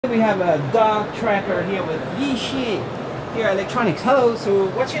We have a dog tracker here with Yixie here at Electronics. Hello, so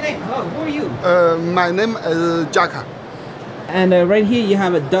what's your name? Hello, who are you? My name is Jaka. And right here you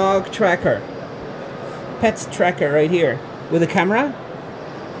have a dog tracker. Pets tracker right here. With a camera?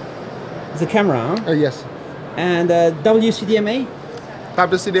 It's a camera, huh? Yes. And WCDMA?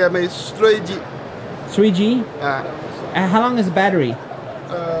 WCDMA 3G. 3G? And how long is the battery?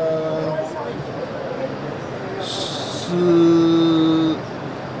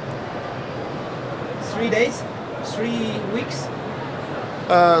 3 days? 3 weeks?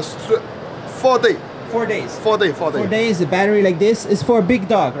 4 days. 4 days. 4 days. 4 days. 4 days, the battery like this is for a big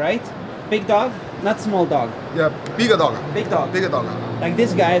dog, right? Big dog, not small dog. Yeah, bigger dog. Big dog. Bigger dog. Like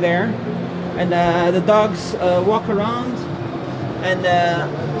this guy there. And the dogs walk around. And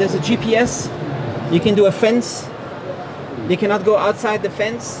there's a GPS. You can do a fence. They cannot go outside the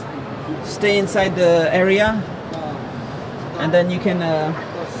fence. Stay inside the area. And then you can...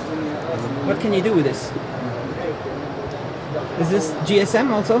 what can you do with this? Is this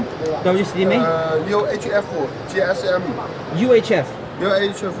GSM also? WCDMA? UHF, GSM. UHF.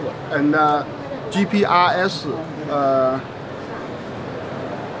 UHF and GPS.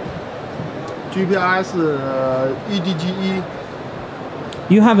 GPS EDGE.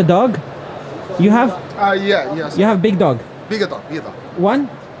 You have a dog? You have? Yeah, yes. You have big dog? Bigger dog, bigger dog. One?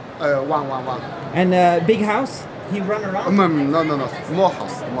 One. And big house? He run around? No. Small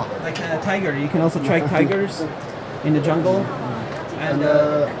house, small house. Like a tiger. You can also track tigers in the jungle. And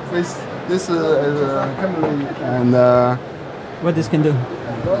this is camera and what this can do?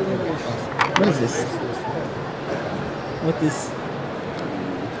 What is this? What this?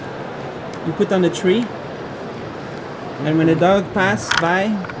 You put on the tree, and when the dog passes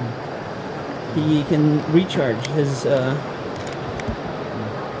by, he can recharge his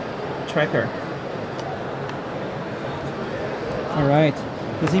tracker. All right.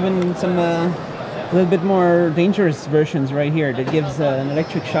 There's even some a little bit more dangerous versions right here that gives an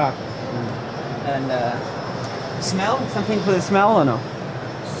electric shock. And smell? Something for the smell or no?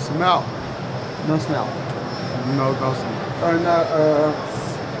 Smell. No smell. No smell. And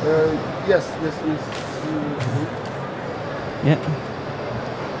yes. Yeah.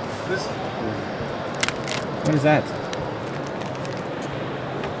 This. What is that?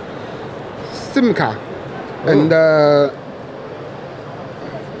 SIM card.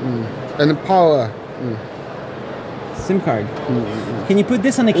 And power. SIM card. Can you put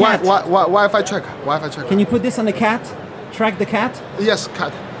this on the cat? Wi-Fi check. Can you put this on the cat? Track the cat? Yes,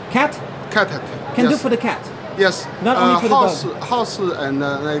 cat. Cat? Cat. Can yes. do for the cat? Yes. Not only for the dog. House and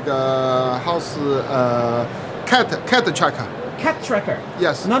house cat tracker. Cat tracker?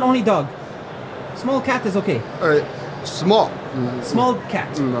 Yes. Not only dog. Small cat is okay. Small. Small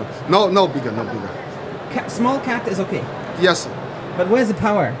cat. No bigger. Small cat is okay. Yes. But where's the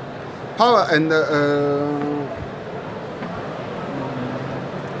power? Power and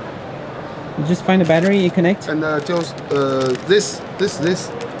you just find a battery, you connect. And just this. This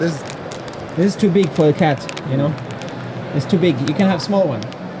is too big for a cat, you know. It's too big. You can have small one.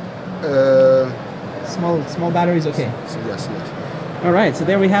 Small battery is okay. Yes. All right. So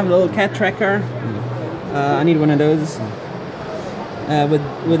there we have a little cat tracker. I need one of those.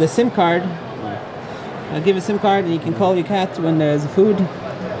 With a SIM card. I'll give a SIM card and you can call your cat when there's food,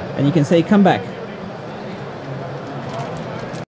 and you can say, "Come back."